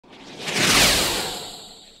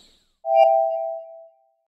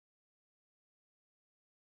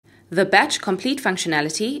The Batch Complete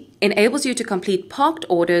functionality enables you to complete parked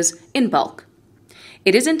orders in bulk.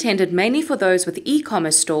 It is intended mainly for those with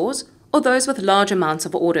e-commerce stores or those with large amounts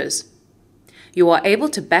of orders. You are able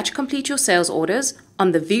to batch complete your sales orders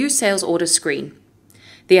on the View Sales Orders screen.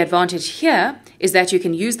 The advantage here is that you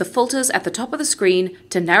can use the filters at the top of the screen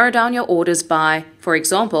to narrow down your orders by, for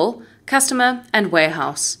example, customer and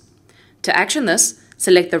warehouse. To action this,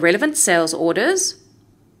 select the relevant sales orders,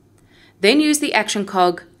 then use the action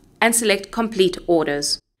cog and select Complete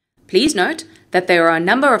Orders. Please note that there are a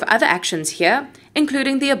number of other actions here,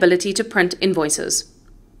 including the ability to print invoices.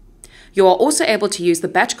 You are also able to use the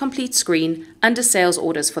Batch Complete screen under Sales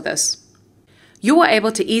Orders for this. You are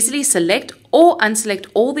able to easily select or unselect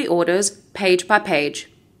all the orders page by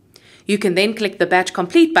page. You can then click the Batch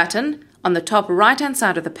Complete button on the top right-hand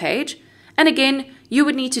side of the page, and again, you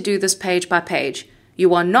would need to do this page by page.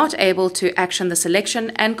 You are not able to action the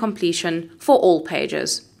selection and completion for all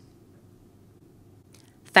pages.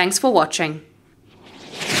 Thanks for watching.